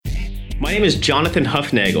My name is Jonathan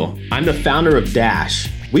Huffnagel. I'm the founder of Dash.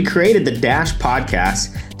 We created the Dash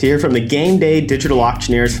podcast to hear from the game day digital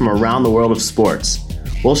auctioneers from around the world of sports.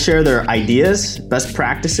 We'll share their ideas, best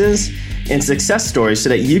practices, and success stories so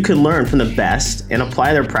that you can learn from the best and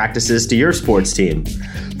apply their practices to your sports team.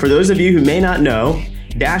 For those of you who may not know,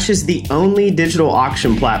 Dash is the only digital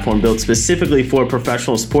auction platform built specifically for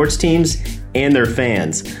professional sports teams and their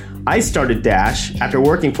fans. I started Dash after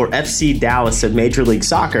working for FC Dallas of Major League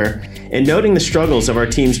Soccer and noting the struggles of our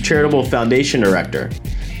team's charitable foundation director.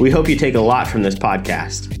 We hope you take a lot from this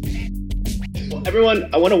podcast. Well,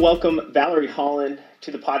 everyone, I want to welcome Valerie Holland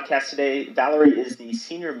to the podcast today. Valerie is the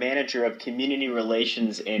Senior Manager of Community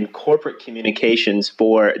Relations and Corporate Communications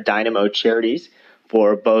for Dynamo Charities,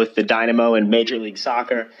 for both the Dynamo and Major League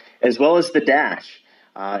Soccer, as well as the Dash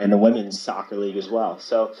and the Women's Soccer League as well.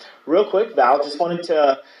 So real quick, Val, just wanted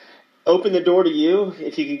to open the door to you.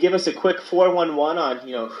 If you could give us a quick 411 on,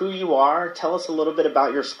 who you are, tell us a little bit about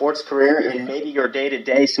your sports career and maybe your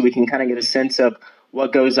day-to-day so we can kind of get a sense of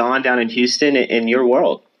what goes on down in Houston in your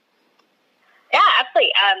world. Yeah, absolutely.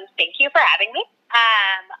 Thank you for having me.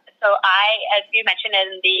 So I, as you mentioned,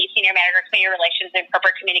 am the Senior Manager of Community Relations and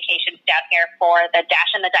Corporate Communications down here for the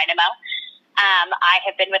Dash and the Dynamo. I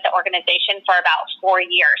have been with the organization for about 4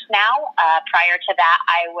 years now. Prior to that,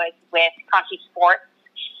 I was with Conti Sports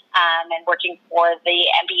and working for the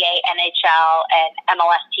NBA, NHL, and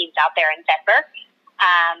MLS teams out there in Denver.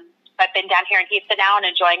 I've been down here in Houston now and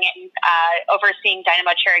enjoying it and overseeing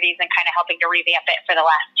Dynamo Charities and kind of helping to revamp it for the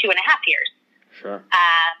last 2.5 years. Sure.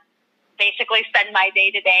 Basically spend my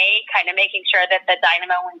day-to-day kind of making sure that the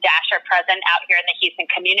Dynamo and Dash are present out here in the Houston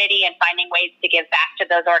community and finding ways to give back to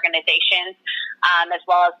those organizations, as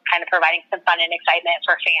well as kind of providing some fun and excitement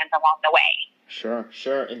for fans along the way. Sure.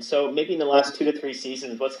 And so maybe in the last 2 to 3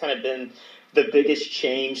 seasons, what's kind of been the biggest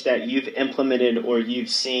change that you've implemented or you've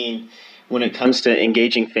seen when it comes to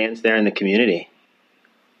engaging fans there in the community?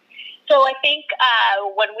 So I think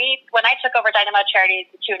when I took over Dynamo Charities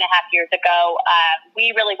 2.5 years ago,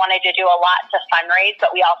 we really wanted to do a lot to fundraise,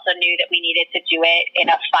 but we also knew that we needed to do it in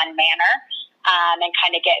a fun manner and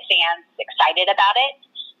kind of get fans excited about it.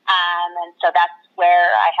 And so that's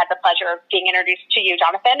where I had the pleasure of being introduced to you,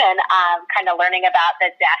 Jonathan, and kind of learning about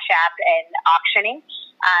the Dash app and auctioning.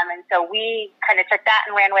 And so we kind of took that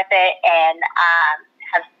and ran with it and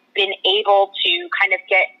have been able to kind of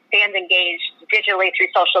get fans engaged digitally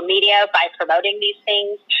through social media by promoting these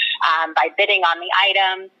things, by bidding on the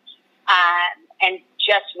items, and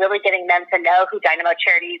just really getting them to know who Dynamo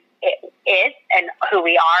Charities is and who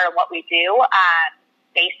we are and what we do,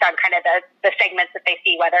 based on kind of the segments that they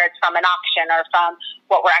see, whether it's from an auction or from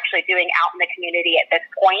what we're actually doing out in the community at this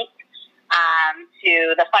point,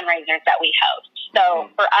 to the fundraisers that we host.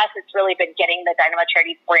 So for us, it's really been getting the Dynamo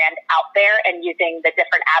Charities brand out there and using the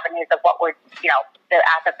different avenues of what we're, the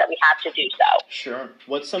assets that we have to do so. Sure.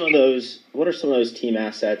 What are some of those team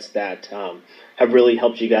assets that have really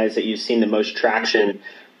helped you guys that you've seen the most traction,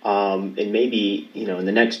 and maybe, in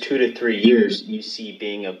the next 2 to 3 years, you see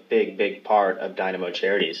being a big part of Dynamo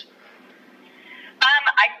Charities?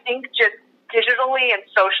 I think just digitally and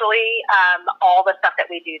socially, all the stuff that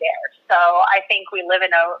we do there. So I think we live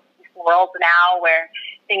in a world now where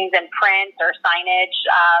things in print or signage,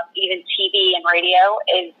 even TV and radio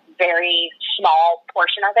is very small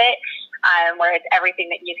portion of it, whereas everything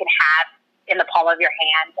that you can have in the palm of your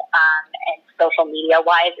hand and social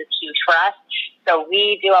media-wise is huge for us. So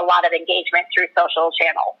we do a lot of engagement through social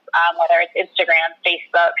channels, whether it's Instagram,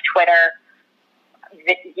 Facebook, Twitter,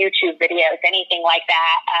 YouTube videos, anything like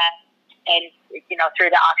that, and through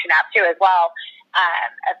the auction app too as well,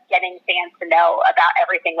 of getting fans to know about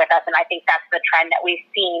everything with us. And I think that's the trend that we've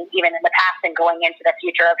seen even in the past and going into the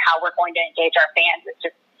future of how we're going to engage our fans. It's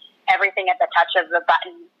just everything at the touch of the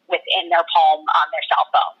button within their palm on their cell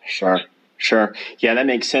phone. Sure. Yeah, that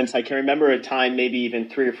makes sense. I can remember a time maybe even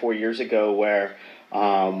 3 or 4 years ago where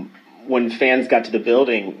when fans got to the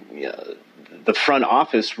building, the front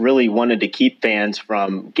office really wanted to keep fans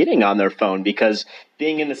from getting on their phone because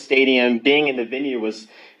being in the stadium, being in the venue was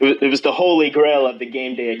the holy grail of the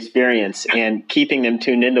game day experience, and keeping them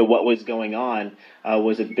tuned into what was going on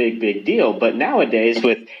was a big deal. But nowadays,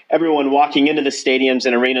 with everyone walking into the stadiums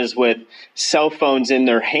and arenas with cell phones in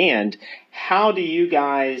their hand, how do you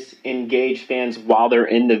guys engage fans while they're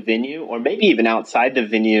in the venue or maybe even outside the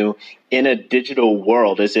venue in a digital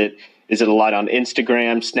world? Is it a lot on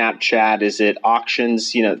Instagram, Snapchat? Is it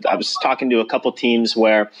auctions? I was talking to a couple teams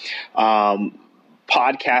where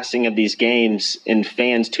podcasting of these games and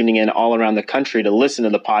fans tuning in all around the country to listen to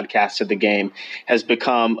the podcast of the game has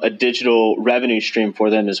become a digital revenue stream for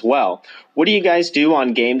them as well. What do you guys do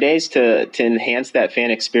on game days to enhance that fan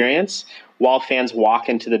experience while fans walk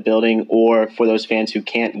into the building, or for those fans who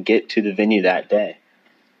can't get to the venue that day?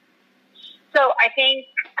 So I think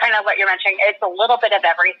kind of what you're mentioning, it's a little bit of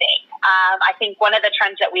everything. I think one of the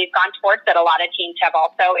trends that we've gone towards that a lot of teams have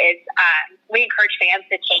also is we encourage fans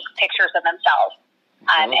to take pictures of themselves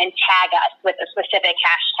and tag us with a specific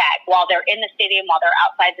hashtag while they're in the stadium, while they're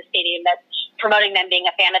outside the stadium, that's promoting them being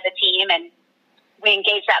a fan of the team. And we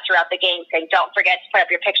engage that throughout the game, saying, don't forget to put up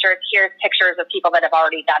your pictures. Here's pictures of people that have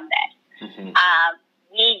already done this.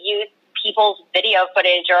 We use people's video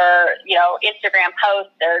footage or, Instagram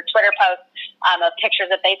posts or Twitter posts of pictures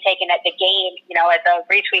that they've taken at the game, as a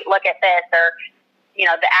retweet, look at this, or,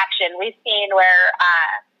 the action. We've seen where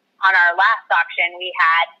on our last auction, we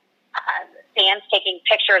had fans taking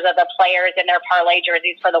pictures of the players in their parlay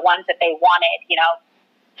jerseys for the ones that they wanted,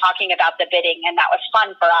 talking about the bidding. And that was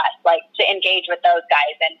fun for us, to engage with those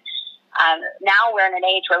guys. And now we're in an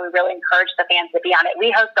age where we really encourage the fans to be on it.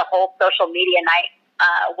 We host a whole social media night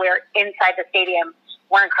where inside the stadium,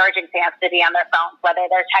 we're encouraging fans to be on their phones, whether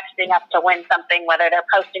they're texting us to win something, whether they're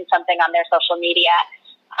posting something on their social media.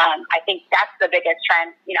 I think that's the biggest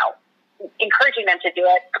trend, encouraging them to do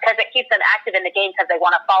it because it keeps them active in the game because they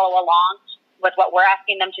want to follow along with what we're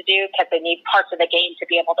asking them to do because they need parts of the game to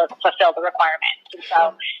be able to fulfill the requirements. And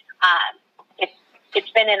so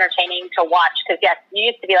it's been entertaining to watch because, yes,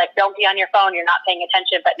 you used to be like, don't be on your phone, you're not paying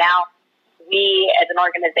attention, but now we as an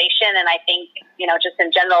organization, and I think, just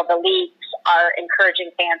in general, the leagues are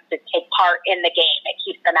encouraging fans to take part in the game. It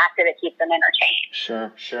keeps them active. It keeps them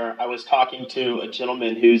entertained. Sure. I was talking to a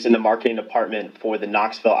gentleman who's in the marketing department for the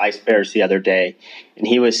Knoxville Ice Bears the other day, and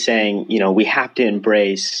he was saying, we have to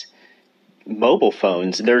embrace mobile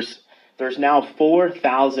phones. There's now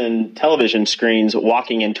 4,000 television screens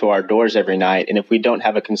walking into our doors every night, and if we don't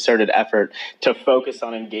have a concerted effort to focus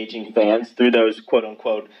on engaging fans through those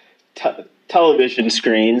quote-unquote television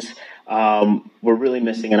screens, we're really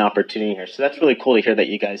missing an opportunity here. So that's really cool to hear that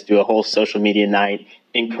you guys do a whole social media night,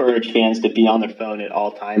 encourage fans to be on their phone at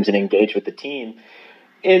all times and engage with the team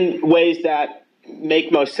in ways that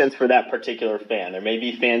make most sense for that particular fan. There may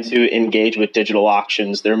be fans who engage with digital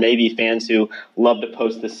auctions. There may be fans who love to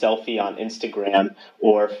post the selfie on Instagram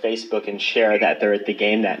or Facebook and share that they're at the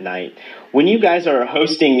game that night. When you guys are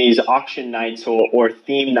hosting these auction nights or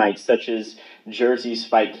theme nights such as Jerseys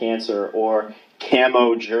Fight Cancer or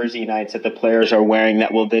camo jersey nights that the players are wearing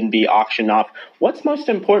that will then be auctioned off, what's most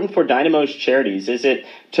important for Dynamo's charities? Is it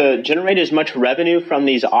to generate as much revenue from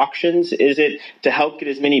these auctions? Is it to help get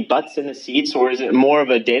as many butts in the seats, or is it more of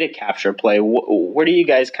a data capture play? Where do you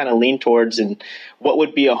guys kind of lean towards, and what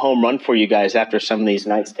would be a home run for you guys after some of these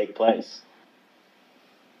nights take place?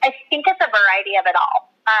 I think it's a variety of it all.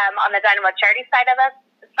 On the Dynamo charity side of it,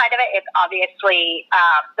 it's obviously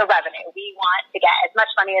the revenue. We want to get as much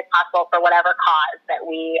money as possible for whatever cause that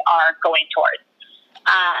we are going towards.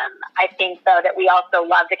 I think, though, that we also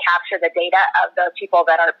love to capture the data of the people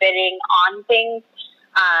that are bidding on things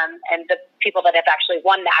and the people that have actually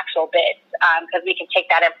won the actual bids, because we can take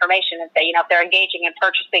that information and say, if they're engaging in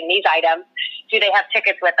purchasing these items, do they have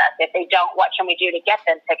tickets with us? If they don't, what can we do to get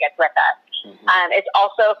them tickets with us? It's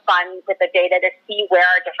also fun with the data to see where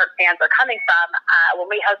our different fans are coming from. When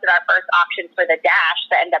we hosted our first auction for the Dash,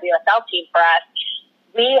 the NWSL team for us,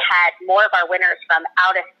 we had more of our winners from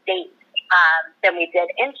out of state than we did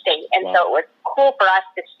in-state. And so it was cool for us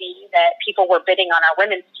to see that people were bidding on our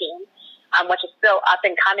women's team, which is still up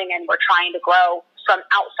and coming, and we're trying to grow from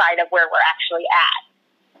outside of where we're actually at.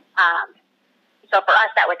 So for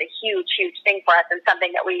us, that was a huge, huge thing for us, and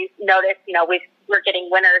something that we noticed, we're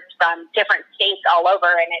getting winners from different states all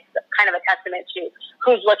over, and it's kind of a testament to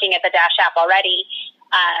who's looking at the Dash app already,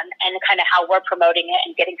 and kind of how we're promoting it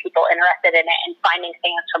and getting people interested in it and finding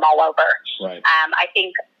fans from all over. Right. I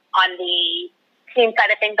think on the team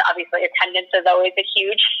side of things, obviously attendance is always a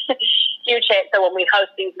huge, huge hit. So when we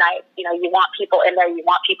host these nights, you want people in there, you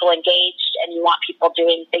want people engaged, and you want people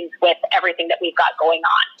doing things with everything that we've got going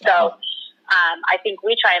on. So I think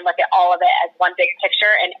we try and look at all of it as one big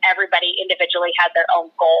picture, and everybody individually has their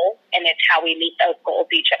own goal, and it's how we meet those goals,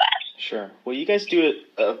 each of us. Sure. Well, you guys do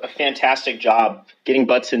a fantastic job getting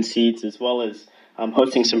butts in seats, as well as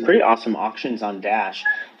hosting some pretty awesome auctions on Dash.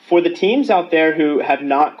 For the teams out there who have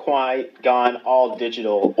not quite gone all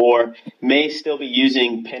digital or may still be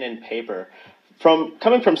using pen and paper,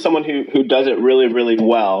 coming from someone who does it really, really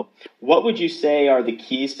well, what would you say are the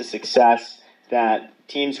keys to success that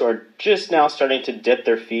teams who are just now starting to dip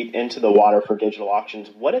their feet into the water for digital auctions,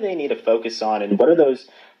 what do they need to focus on, and what are those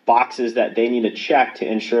boxes that they need to check to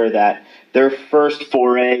ensure that their first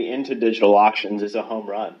foray into digital auctions is a home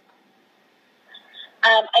run?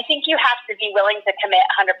 I think you have to be willing to commit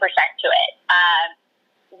 100% to it.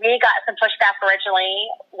 We got some pushback originally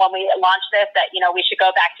when we launched this that, we should go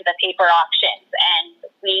back to the paper auctions. And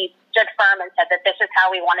we stood firm and said that this is how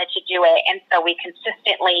we wanted to do it. And so we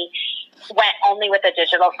consistently went only with the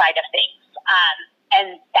digital side of things.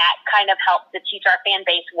 And that kind of helped to teach our fan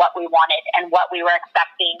base what we wanted and what we were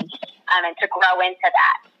expecting, and to grow into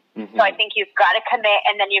that. Mm-hmm. So I think you've got to commit,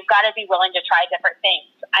 and then you've got to be willing to try different things.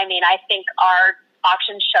 I mean, I think our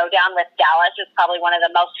auction showdown with Dallas is probably one of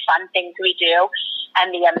the most fun things we do.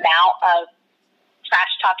 And the amount of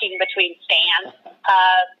trash talking between fans,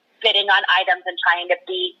 bidding on items and trying to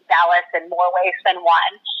beat Dallas in more ways than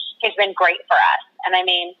one has been great for us. And I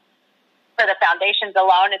mean, for the foundations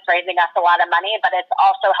alone, it's raising us a lot of money, but it's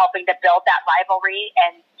also helping to build that rivalry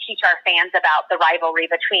and teach our fans about the rivalry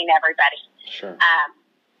between everybody. Sure.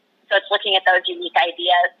 So it's looking at those unique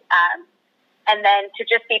ideas. And then to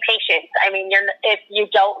just be patient. I mean, if you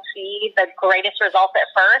don't see the greatest results at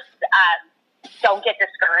first, don't get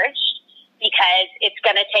discouraged, because it's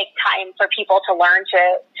going to take time for people to learn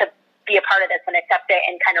to be a part of this and accept it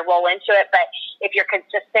and kind of roll into it. But if you're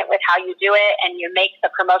consistent with how you do it and you make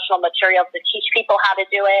the promotional materials to teach people how to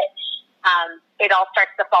do it, it all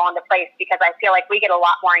starts to fall into place, because I feel like we get a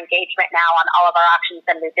lot more engagement now on all of our auctions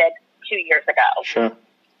than we did 2 years ago. Sure.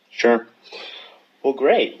 Well,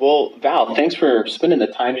 great. Well, Val, thanks for spending the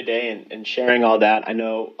time today and sharing all that. I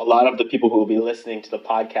know a lot of the people who will be listening to the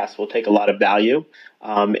podcast will take a lot of value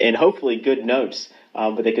and hopefully good notes,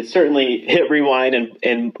 but they could certainly hit rewind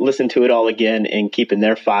and listen to it all again and keep in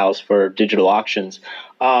their files for digital auctions.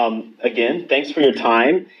 Again, thanks for your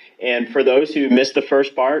time. And for those who missed the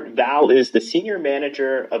first part, Val is the Senior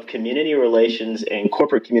Manager of Community Relations and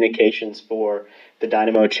Corporate Communications for the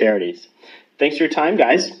Dynamo Charities. Thanks for your time,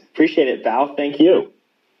 guys. Appreciate it, Val. Thank you.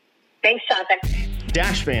 Thanks, Jonathan.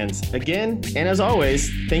 Dash fans, again, and as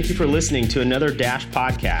always, thank you for listening to another Dash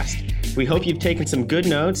podcast. We hope you've taken some good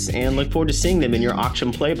notes and look forward to seeing them in your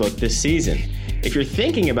auction playbook this season. If you're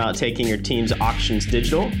thinking about taking your team's auctions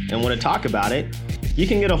digital and want to talk about it, you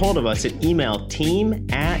can get a hold of us at email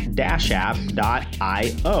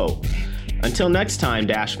team@dashapp.io. Until next time,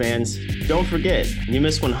 Dash fans, don't forget, you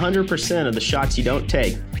miss 100% of the shots you don't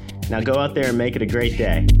take. Now go out there and make it a great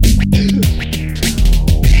day.